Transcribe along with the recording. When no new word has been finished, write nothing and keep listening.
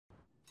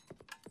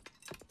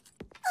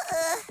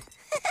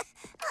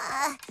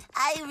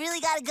I really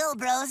gotta go,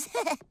 bros.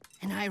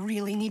 And I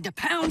really need to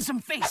pound some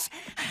face.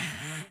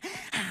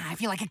 I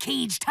feel like a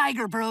caged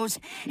tiger, bros.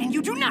 And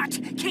you do not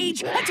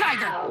cage a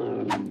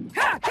tiger.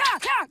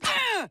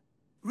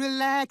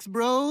 Relax,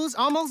 bros.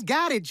 Almost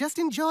got it. Just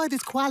enjoy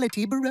this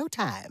quality bro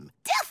time.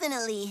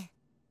 Definitely.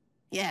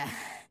 Yeah,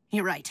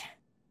 you're right.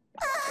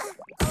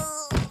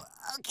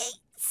 Okay.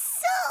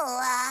 So,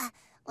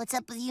 what's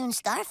up with you and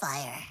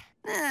Starfire?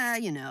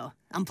 You know,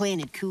 I'm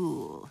playing it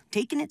cool,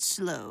 taking it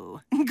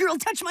slow. Girl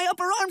touched my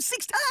upper arm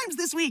 6 times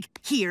this week.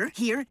 Here,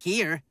 here,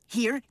 here,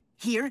 here,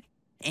 here,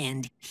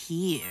 and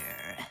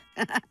here.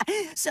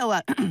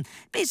 So,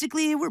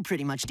 basically, we're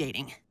pretty much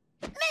dating.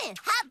 Man,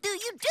 how do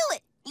you do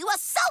it? You are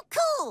so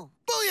cool!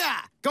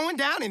 Booyah! Going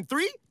down in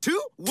 3,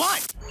 2, 1.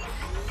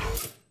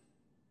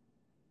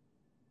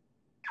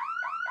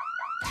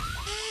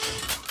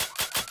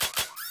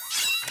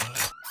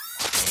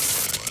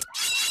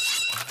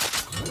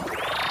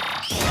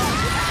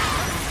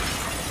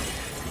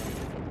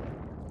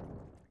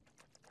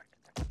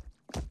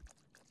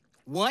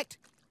 What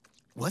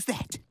was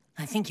that?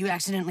 I think you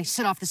accidentally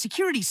set off the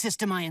security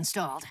system I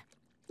installed.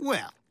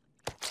 Well,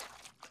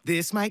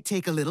 this might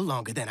take a little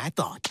longer than I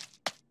thought.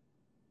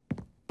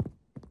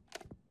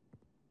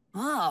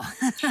 Oh.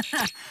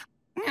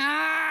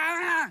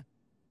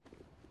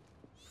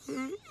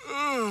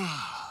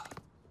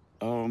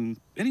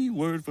 Any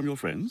word from your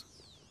friends?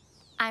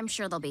 I'm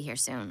sure they'll be here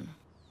soon.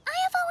 I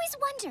have always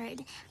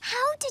wondered,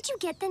 how did you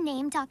get the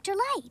name Dr.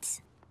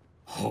 Light?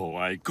 Oh,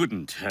 I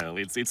couldn't tell.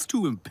 It's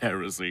too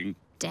embarrassing.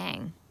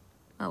 Dang.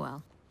 Oh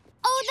well.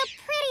 Oh, the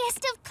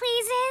prettiest of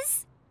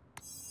pleases!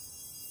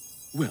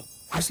 Well,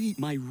 you see,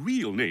 my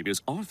real name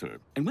is Arthur,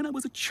 and when I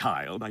was a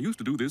child, I used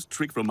to do this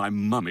trick for my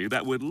mummy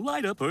that would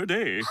light up her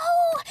day.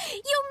 Oh,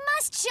 you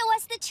must show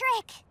us the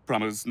trick!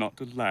 Promise not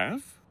to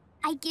laugh?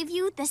 I give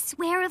you the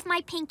swear of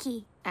my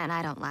pinky. And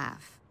I don't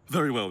laugh.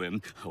 Very well,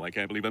 then. Oh, I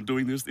can't believe I'm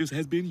doing this. This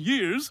has been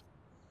years.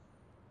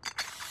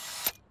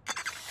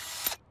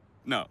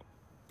 Now,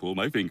 pull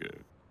my finger.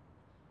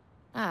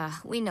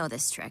 We know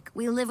this trick.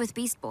 We live with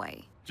Beast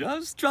Boy.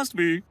 Just trust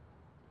me.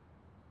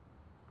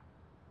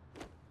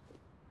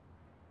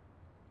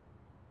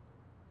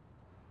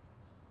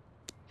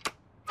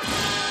 The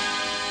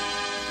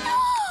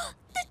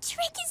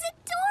trick is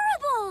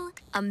adorable!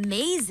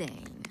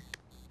 Amazing.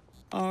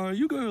 Are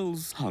you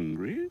girls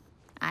hungry?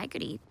 I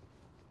could eat.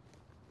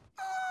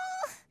 I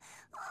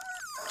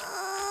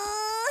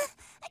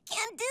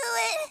can't do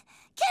it.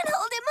 Can't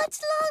hold it much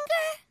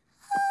longer.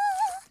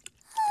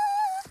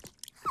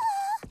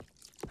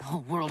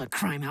 Whole world of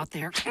crime out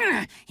there.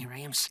 Here I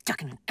am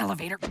stuck in an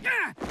elevator.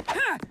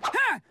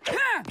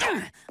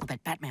 I'll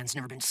bet Batman's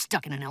never been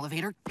stuck in an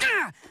elevator.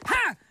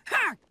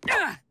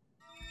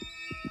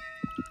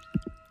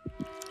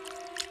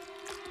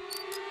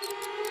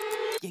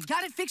 You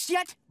got it fixed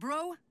yet,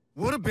 bro?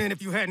 Would have been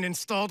if you hadn't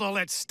installed all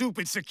that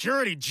stupid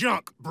security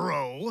junk,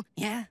 bro.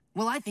 Yeah?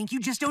 Well, I think you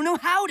just don't know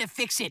how to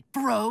fix it,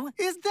 bro.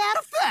 Is that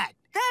a fact?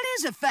 That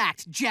is a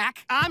fact,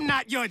 Jack. I'm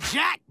not your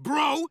Jack,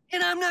 bro.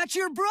 And I'm not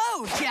your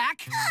bro,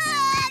 Jack.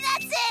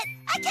 That's it.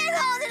 I can't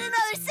hold it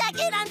another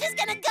second. I'm just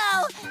gonna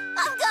go.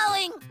 I'm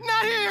going.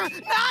 Not here!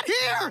 Not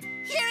here!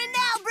 Here and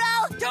now,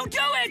 bro. Don't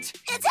do it!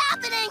 It's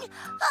happening.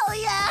 Oh,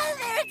 yeah.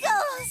 There it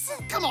goes.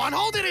 Come on,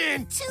 hold it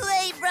in! Too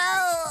late, bro.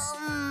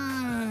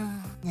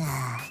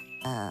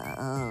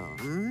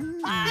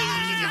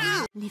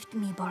 Lift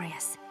me,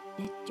 Boreas.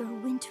 Let your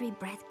wintry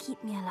breath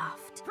keep me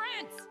aloft.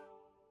 Prince!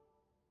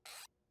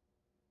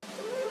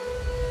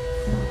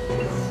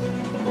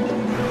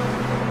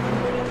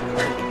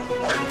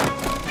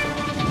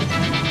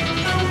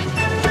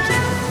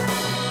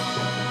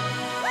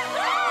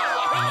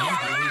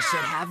 We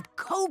should have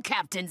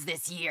co-captains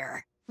this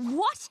year.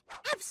 What?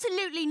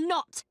 Absolutely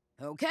not.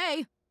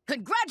 Okay.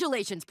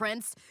 Congratulations,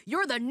 Prince.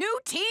 You're the new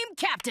team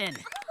captain.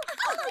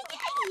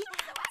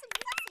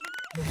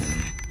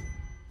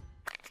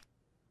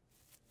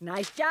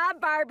 Nice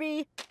job,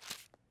 Barbie.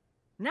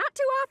 Not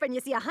too often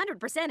you see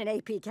 100% in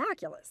AP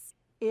Calculus.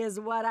 Is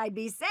what I'd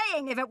be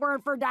saying if it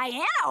weren't for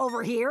Diana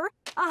over here.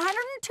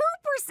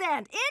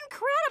 102%!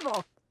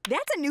 Incredible!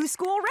 That's a new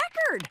school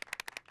record.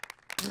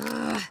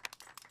 Ugh.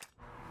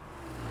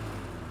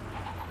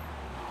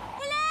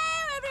 Hello,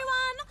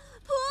 everyone!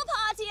 Pool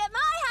party at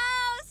my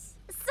house!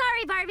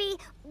 Sorry, Barbie.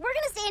 We're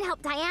gonna stay and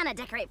help Diana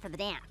decorate for the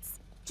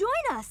dance.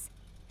 Join us.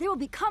 There will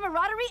be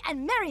camaraderie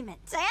and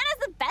merriment. Diana's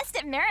the best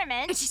at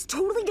merriment. And she's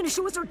totally gonna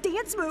show us her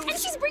dance moves. And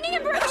she's bringing a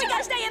broom. Oh my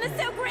gosh, Diana's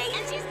so great.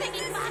 And she's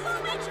thinking so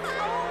much fun.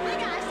 Oh my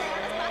gosh,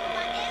 Diana's butt is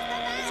the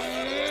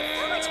best.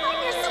 So much fun.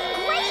 You're so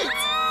great.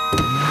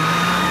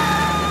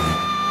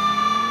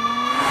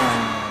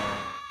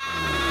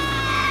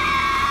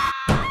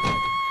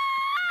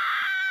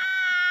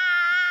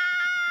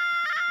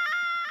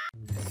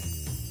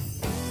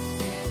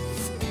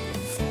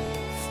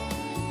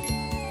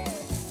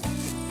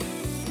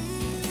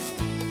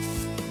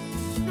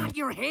 Not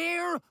your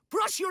hair!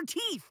 Brush your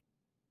teeth!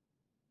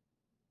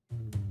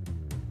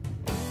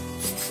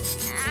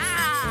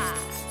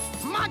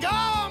 My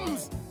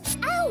gums!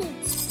 Ow!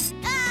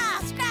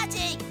 Ah,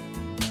 scratching.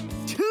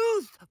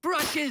 Tooth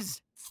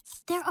brushes!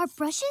 There are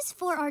brushes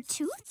for our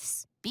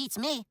tooths? Beats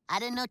me. I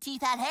didn't know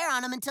teeth had hair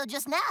on them until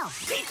just now.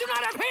 Teeth do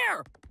not have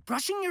hair!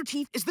 Brushing your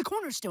teeth is the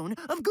cornerstone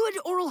of good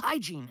oral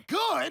hygiene.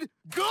 Good?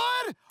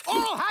 Good?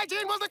 Oral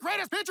Hygiene was the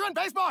greatest pitcher in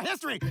baseball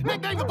history.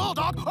 Nicknamed the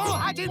Bulldog, Oral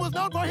Hygiene was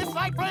known for his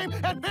slight frame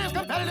and fierce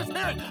competitive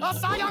spirit. A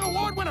Cy Young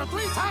Award winner,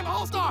 3-time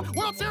All-Star,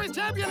 World Series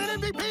champion,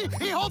 and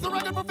MVP. He holds the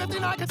record for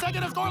 59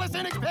 consecutive scoreless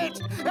innings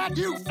pitched. And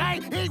you say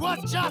he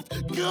was just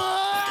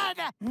good?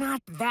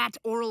 Not that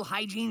oral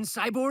hygiene,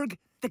 Cyborg.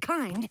 The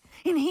kind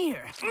in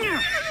here.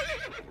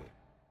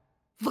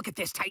 Look at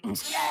this,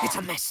 Titans. It's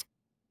a mess.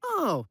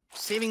 Oh,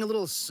 saving a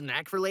little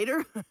snack for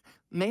later?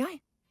 May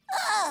I?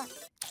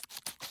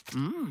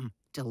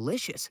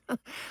 Delicious.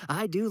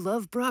 I do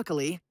love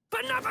broccoli.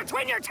 But not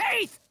between your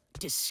teeth!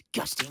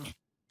 Disgusting.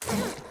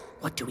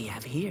 What do we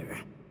have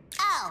here?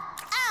 Ow!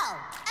 Ow!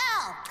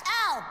 Ow!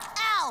 Ow!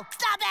 Ow!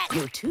 Stop it!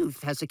 Your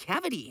tooth has a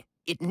cavity.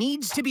 It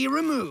needs to be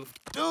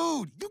removed.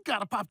 Dude, you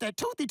gotta pop that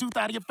toothy tooth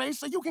out of your face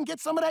so you can get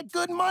some of that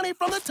good money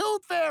from the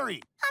Tooth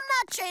Fairy. I'm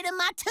not trading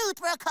my tooth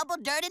for a couple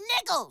dirty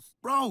nickels.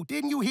 Bro,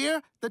 didn't you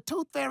hear? The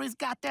Tooth Fairy's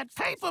got that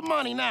paper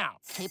money now.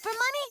 Paper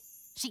money?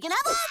 She can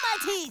have all my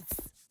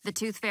teeth. The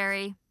Tooth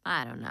Fairy?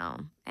 I don't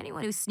know.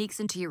 Anyone who sneaks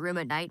into your room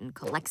at night and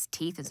collects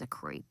teeth is a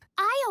creep.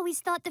 I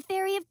always thought the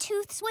Fairy of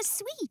Tooths was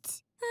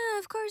sweet.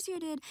 Of course you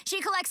did. She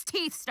collects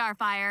teeth,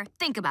 Starfire.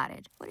 Think about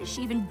it. What is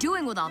she even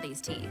doing with all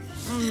these teeth?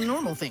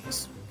 Normal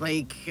things,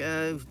 like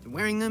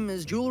wearing them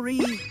as jewelry.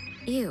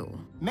 Ew.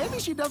 Maybe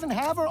she doesn't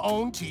have her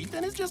own teeth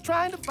and is just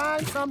trying to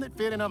find some that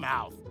fit in her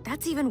mouth.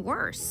 That's even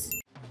worse.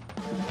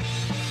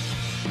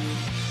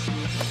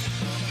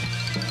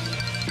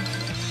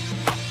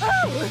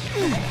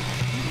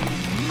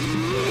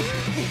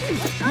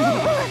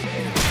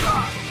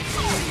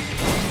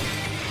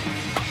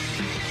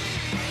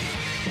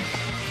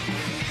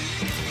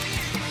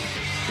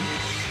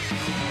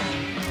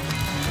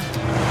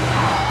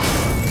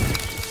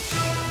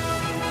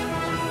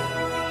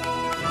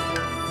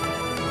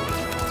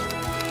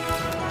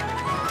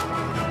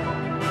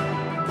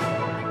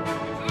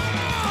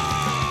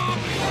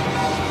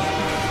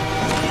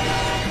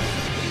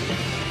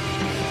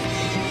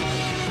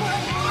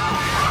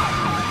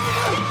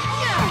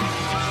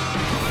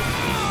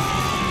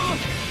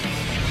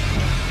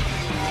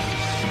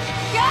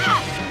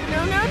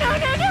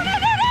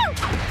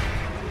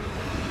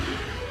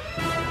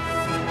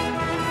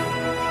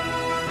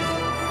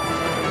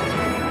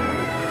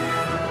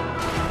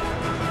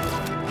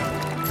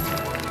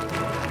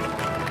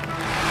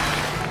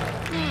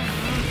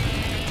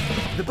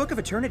 The Book of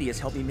Eternity has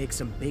helped me make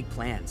some big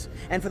plans.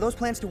 And for those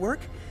plans to work,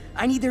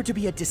 I need there to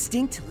be a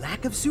distinct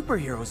lack of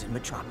superheroes in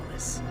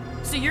Metropolis.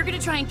 So you're gonna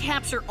try and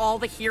capture all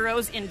the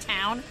heroes in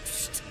town?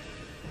 Psst.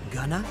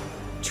 Gonna?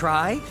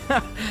 Try?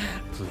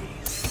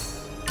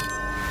 Please.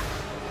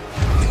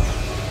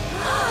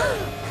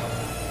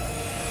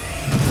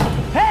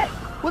 Hey!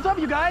 What's up,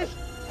 you guys?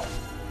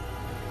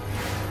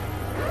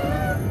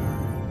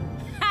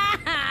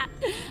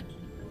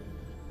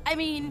 I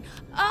mean,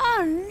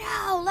 Oh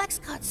no, Lex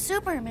caught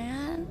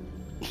Superman.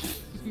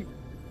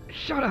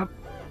 Shut up,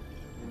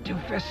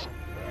 doofus.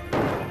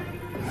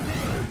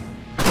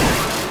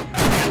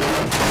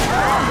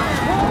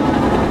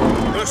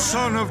 The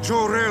son of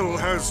Jor-El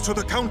has, to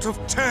the count of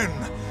 10,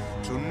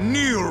 to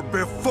kneel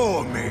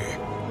before me.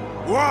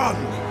 1.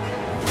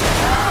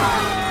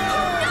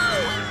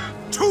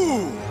 2.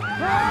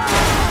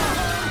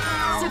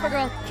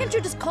 Supergirl, can't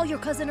you just call your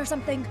cousin or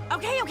something?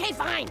 okay,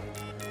 fine.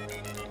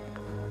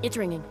 It's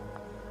ringing.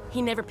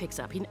 He never picks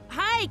up.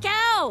 Hi,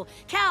 Cal!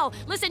 Cal,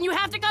 listen, you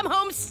have to come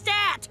home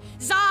stat!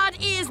 Zod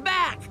is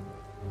back!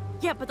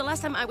 Yeah, but the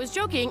last time I was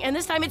joking, and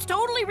this time it's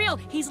totally real.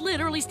 He's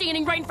literally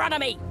standing right in front of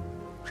me.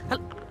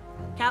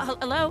 Cal,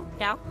 hello?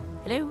 Cal?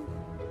 Hello?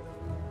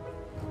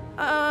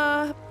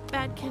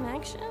 Bad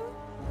connection?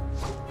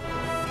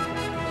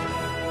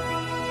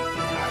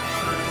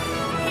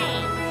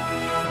 Hey!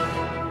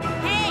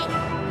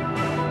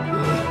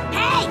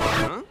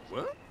 Huh?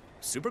 What?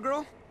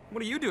 Supergirl?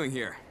 What are you doing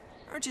here?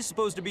 Aren't you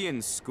supposed to be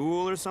in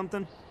school or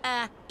something?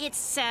 It's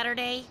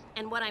Saturday,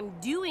 and what I'm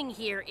doing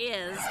here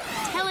is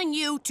telling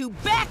you to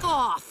back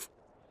off!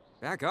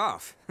 Back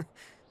off.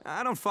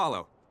 I don't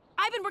follow.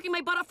 I've been working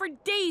my butt off for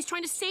days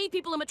trying to save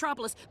people in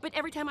Metropolis, but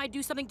every time I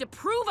do something to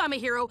prove I'm a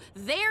hero,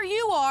 there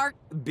you are.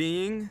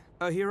 Being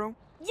a hero?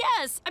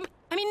 Yes, I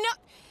mean, no.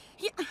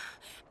 Yeah,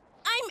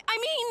 I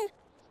mean.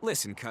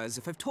 Listen, cuz,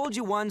 if I've told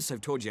you once,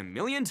 I've told you a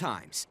million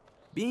times.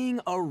 Being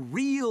a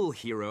real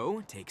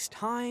hero takes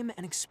time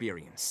and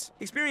experience.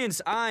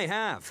 Experience I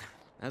have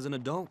as an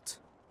adult.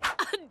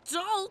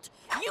 Adult?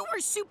 You were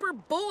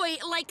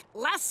Superboy like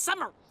last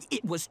summer.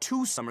 It was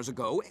 2 summers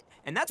ago,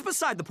 and that's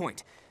beside the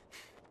point.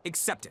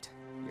 Accept it.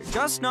 You're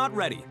just not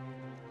ready.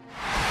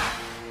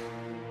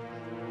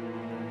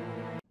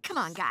 Come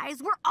on,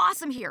 guys. We're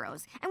awesome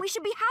heroes, and we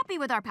should be happy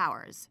with our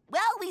powers.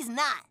 Well, we's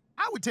not.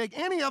 I would take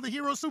any other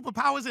hero's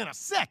superpowers in a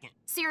second.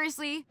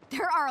 Seriously,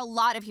 there are a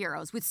lot of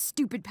heroes with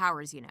stupid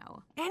powers, you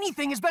know.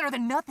 Anything is better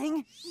than nothing.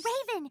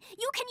 Raven,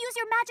 you can use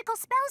your magical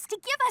spells to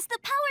give us the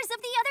powers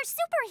of the other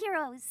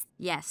superheroes.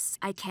 Yes,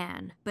 I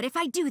can. But if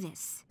I do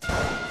this,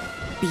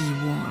 be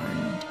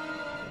warned.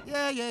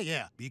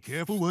 Yeah. Be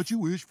careful what you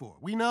wish for.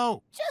 We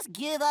know. Just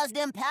give us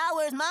them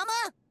powers,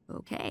 Mama.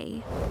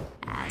 Okay.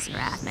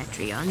 Azarath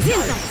Metrion.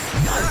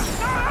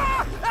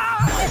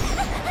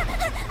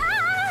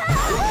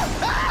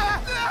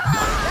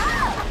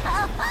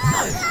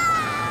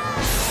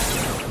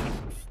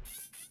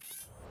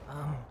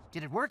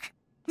 Did it work?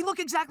 We look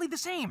exactly the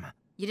same.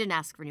 You didn't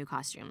ask for new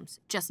costumes,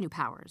 just new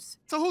powers.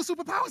 So whose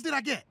superpowers did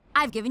I get?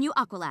 I've given you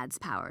Aqualad's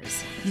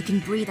powers. You can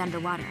breathe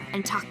underwater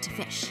and talk to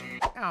fish.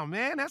 Oh,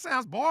 man, that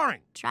sounds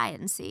boring. Try it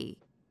and see.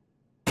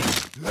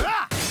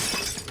 Ah!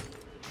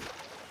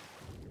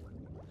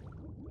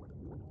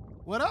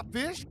 What up,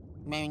 fish?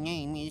 My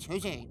name is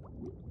Jose.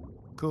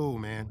 Cool,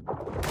 man.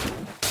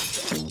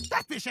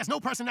 That fish has no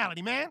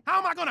personality, man. How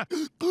am I gonna...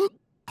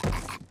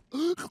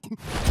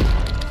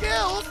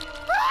 Gills!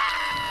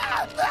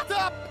 Ah!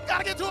 Bathtub!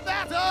 Gotta get to a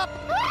bathtub!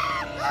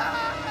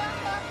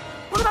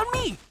 What about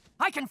me?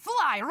 I can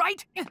fly,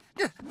 right?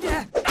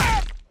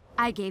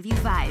 I gave you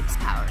Vibes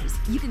powers.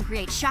 You can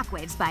create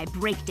shockwaves by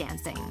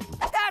breakdancing.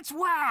 That's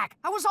whack!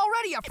 I was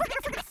already a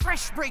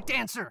fresh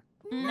breakdancer.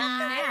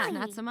 Nah,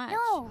 not so much.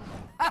 No.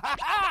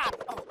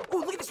 Oh,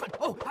 look at this one.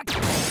 Oh,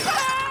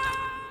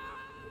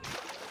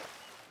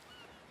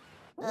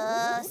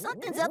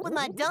 Something's up with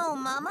my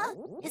dome, Mama.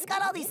 It's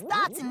got all these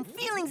thoughts and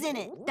feelings in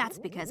it. That's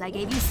because I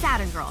gave you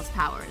Saturn Girl's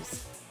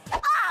powers.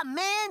 Ah,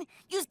 man!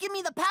 You just give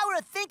me the power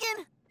of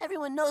thinking?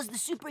 Everyone knows the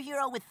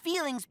superhero with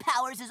feelings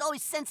powers is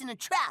always sensing a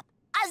trap.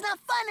 It's not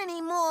fun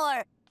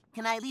anymore.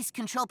 Can I at least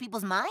control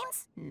people's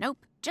minds?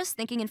 Nope, just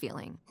thinking and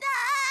feeling. No!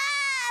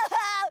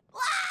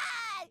 Why?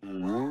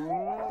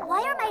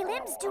 Why are my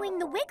limbs doing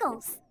the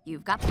wiggles?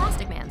 You've got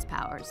Plastic Man's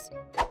powers.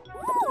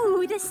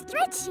 Ooh, the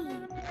stretchy.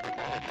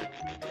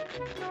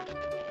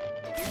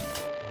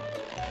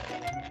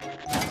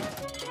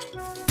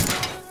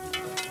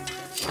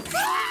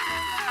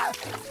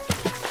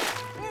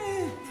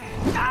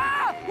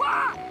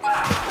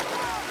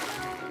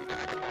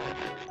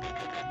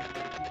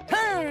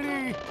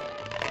 Hey!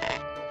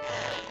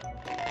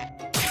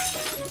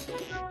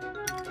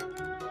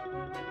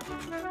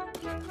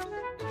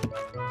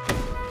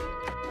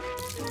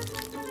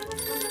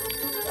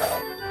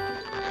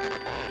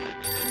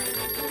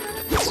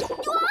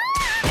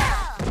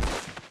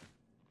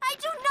 I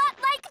do not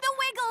like the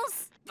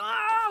wiggles.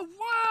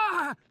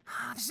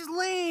 This is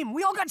lame.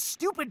 We all got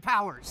stupid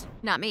powers.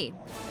 Not me.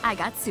 I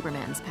got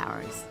Superman's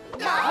powers.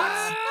 No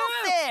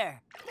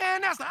fair.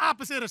 Man, that's the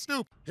opposite of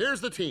stupid.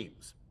 Here's the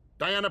teams.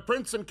 Diana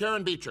Prince and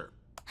Karen Beecher.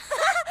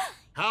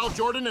 Hal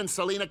Jordan and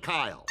Selena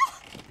Kyle.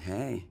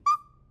 Hey.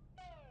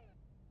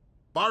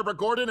 Barbara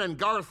Gordon and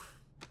Garth.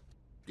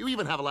 Do you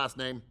even have a last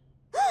name?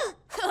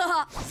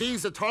 Z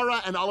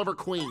Zatara and Oliver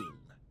Queen.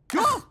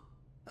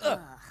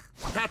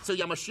 Tatsu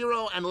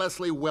Yamashiro and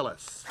Leslie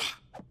Willis.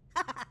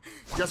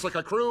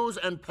 Jessica Cruz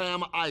and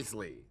Pam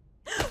Isley.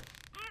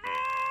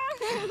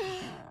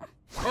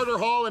 Carter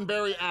Hall and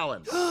Barry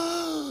Allen.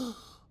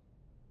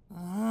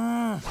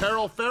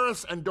 Carol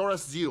Ferris and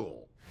Doris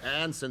Zuhl.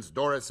 And since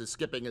Doris is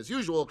skipping as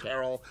usual,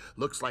 Carol,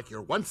 looks like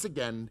you're once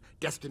again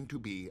destined to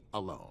be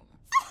alone.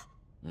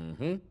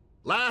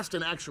 Last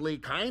and actually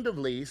kind of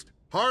least,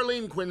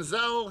 Harleen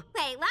Quinzel.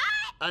 Wait, what?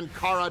 And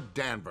Cara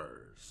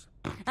Danvers.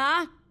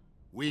 Huh?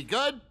 We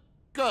good?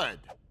 Good.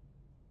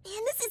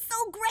 Man, this is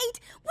so great.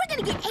 We're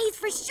gonna get A's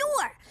for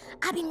sure.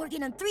 I've been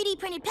working on 3D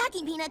printed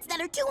packing peanuts that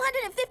are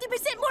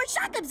 250% more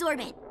shock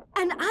absorbent.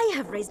 And I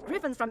have raised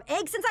griffins from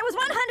eggs since I was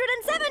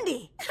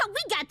 170.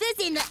 We got this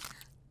in the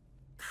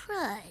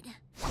crud.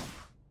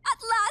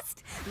 At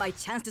last, my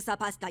chance to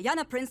surpass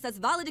Diana Prince as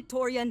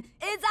valedictorian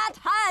is at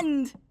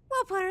hand.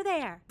 We'll put her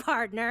there,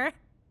 partner.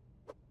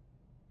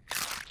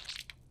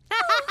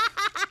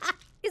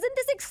 Isn't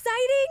this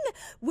exciting?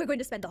 We're going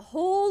to spend the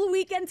whole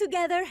weekend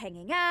together,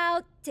 hanging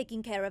out,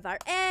 taking care of our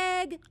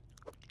egg.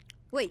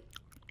 Wait,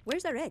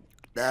 where's our egg?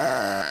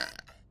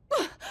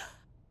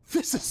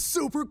 This is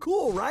super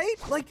cool, right?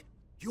 Like,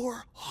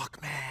 you're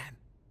Hawkman.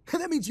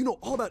 And that means you know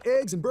all about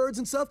eggs and birds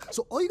and stuff,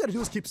 so all you gotta do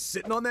is keep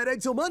sitting on that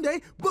egg till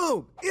Monday.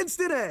 Boom!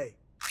 Instant A!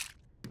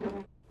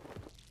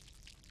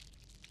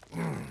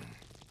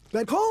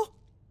 Bad call?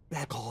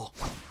 Bad call.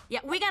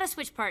 Yeah, we gotta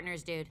switch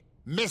partners, dude.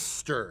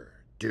 Mr.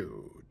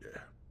 Dude.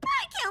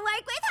 I can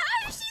work with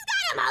her. She's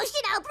got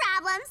emotional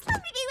problems.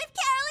 Let me be with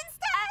Carol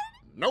instead.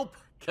 Nope,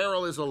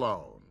 Carol is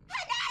alone.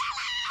 I'm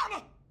not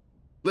alone.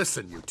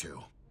 Listen, you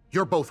two.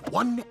 You're both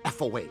one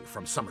F away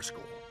from summer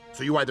school.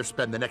 So you either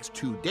spend the next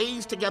 2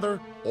 days together,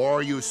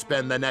 or you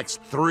spend the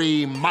next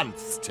 3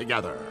 months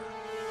together.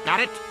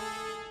 Got it?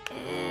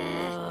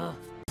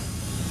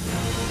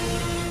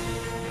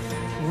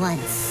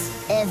 Once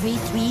every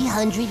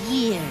 300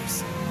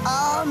 years,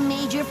 all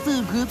major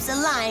food groups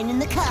align in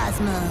the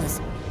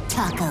cosmos.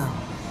 Taco,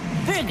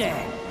 burger,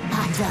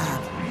 hot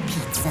dog,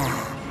 pizza.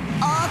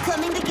 all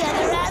coming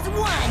together as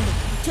one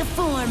to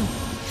form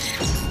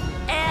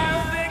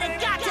El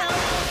Vertigato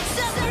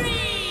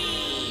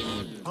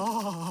Supreme!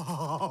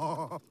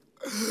 Oh,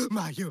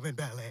 my human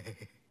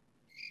belly.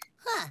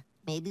 Huh,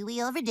 maybe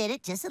we overdid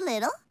it just a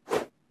little.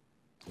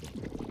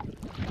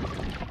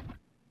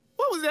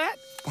 What was that?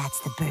 That's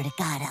the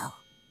Vertigato.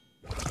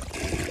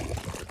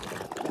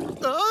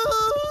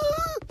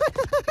 Oh!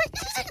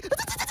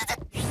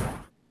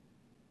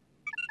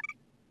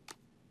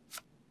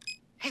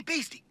 Hey,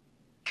 Beastie,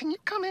 can you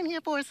come in here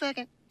for a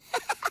second?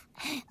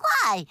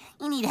 Why?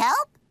 You need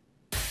help?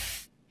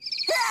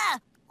 Ah,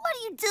 what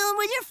are you doing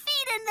with your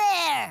feet in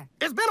there?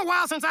 It's been a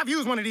while since I've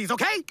used one of these,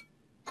 okay?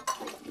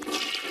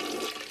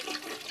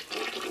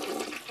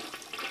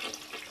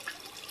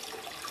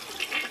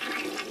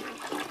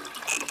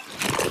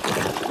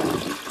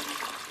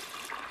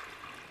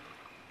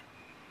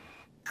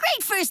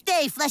 Great first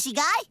day, fleshy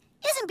guy.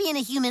 Isn't being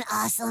a human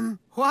awesome?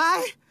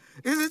 Why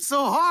is it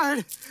so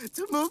hard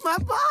to move my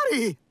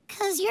body?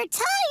 'Cause you're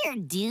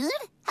tired, dude.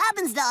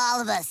 Happens to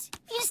all of us.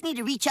 You just need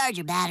to recharge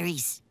your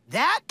batteries.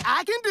 That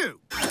I can do.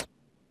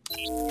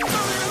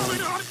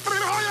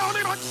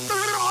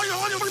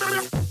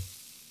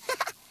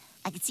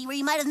 I could see where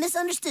you might have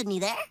misunderstood me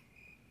there.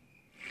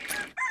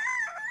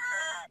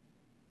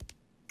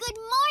 Good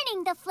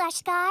morning, the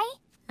flesh guy.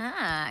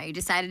 Ah, you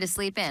decided to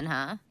sleep in,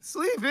 huh?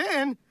 Sleep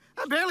in?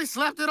 I barely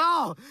slept at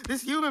all.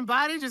 This human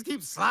body just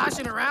keeps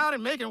sloshing around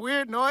and making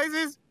weird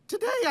noises.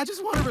 Today, I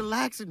just want to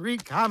relax and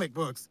read comic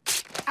books.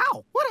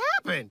 Ow, what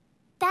happened?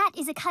 That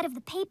is a cut of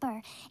the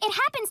paper. It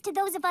happens to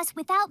those of us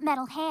without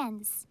metal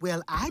hands.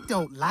 Well, I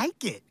don't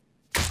like it.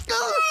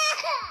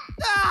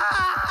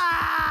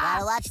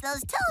 Gotta watch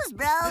those toes,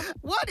 bro.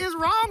 What is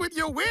wrong with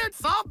your weird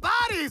soft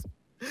bodies?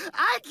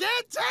 I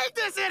can't take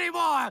this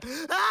anymore.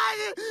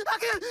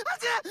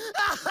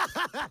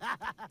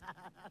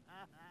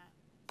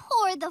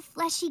 Poor the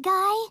fleshy guy.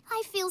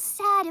 I feel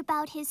sad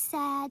about his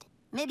sad.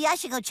 Maybe I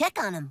should go check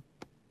on him.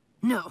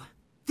 No,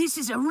 this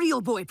is a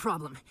real boy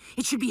problem.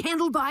 It should be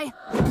handled by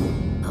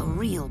a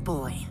real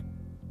boy.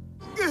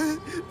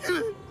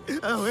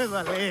 Oh, where's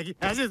my leg?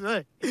 I just it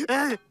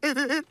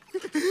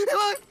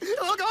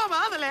won't go on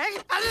my other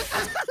leg.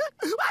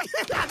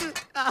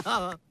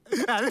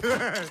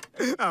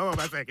 I want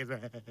my second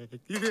leg.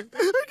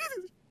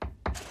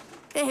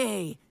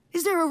 Hey,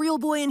 is there a real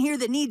boy in here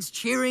that needs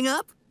cheering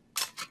up?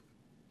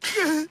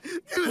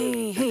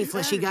 Hey,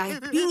 fleshy guy.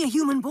 Being a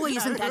human boy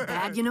isn't that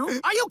bad, you know?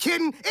 Are you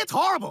kidding? It's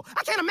horrible.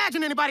 I can't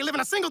imagine anybody living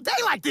a single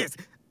day like this.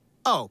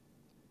 Oh,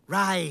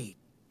 right.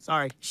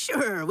 Sorry.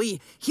 Sure,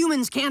 we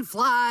humans can't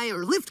fly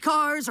or lift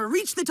cars or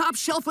reach the top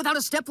shelf without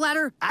a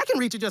stepladder. I can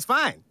reach it just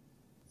fine.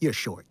 You're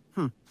short.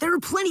 There are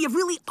plenty of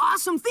really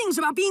awesome things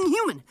about being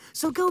human.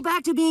 So go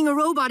back to being a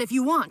robot if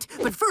you want.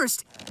 But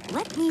first,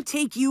 let me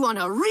take you on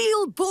a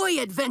real boy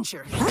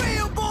adventure.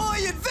 Real boy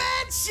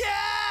adventure!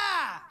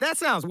 That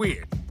sounds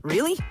weird.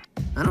 Really?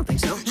 I don't think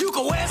so. You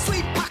can wear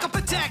sweet pocket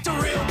protector,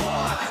 real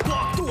boy.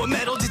 Walk through a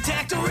metal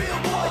detector, real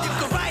boy. You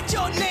can write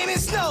your name in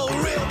snow,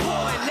 real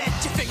boy.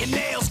 Let your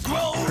fingernails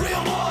grow,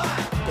 real boy.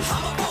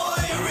 I'm a boy,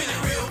 a really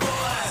real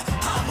boy.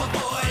 I'm a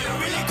boy, a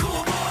really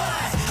cool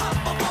boy. I'm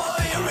a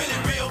boy, a really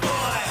real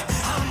boy.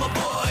 I'm a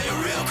boy, a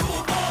real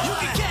cool boy. You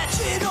can catch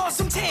it on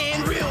some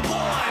tan, real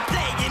boy.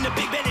 Play in the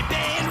big belly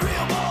band,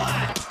 real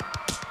boy.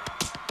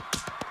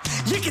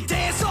 You can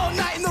dance all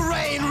night in the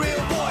rain,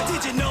 real boy.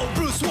 Did you know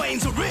Bruce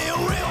Wayne's a real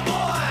boy?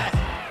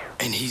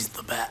 And he's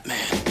the Batman.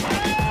 I'm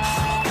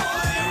a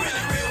boy, a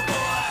really real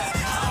boy.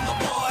 I'm a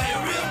boy, a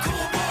real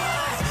cool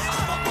boy.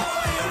 I'm a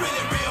boy, a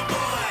really real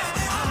boy.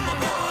 I'm a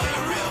boy,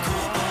 a real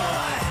cool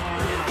boy.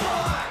 Real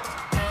boy.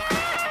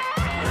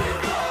 Real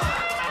boy.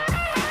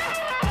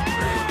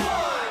 Real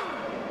boy.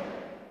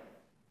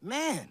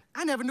 Man,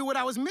 I never knew what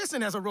I was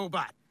missing as a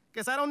robot.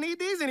 Guess I don't need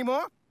these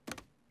anymore.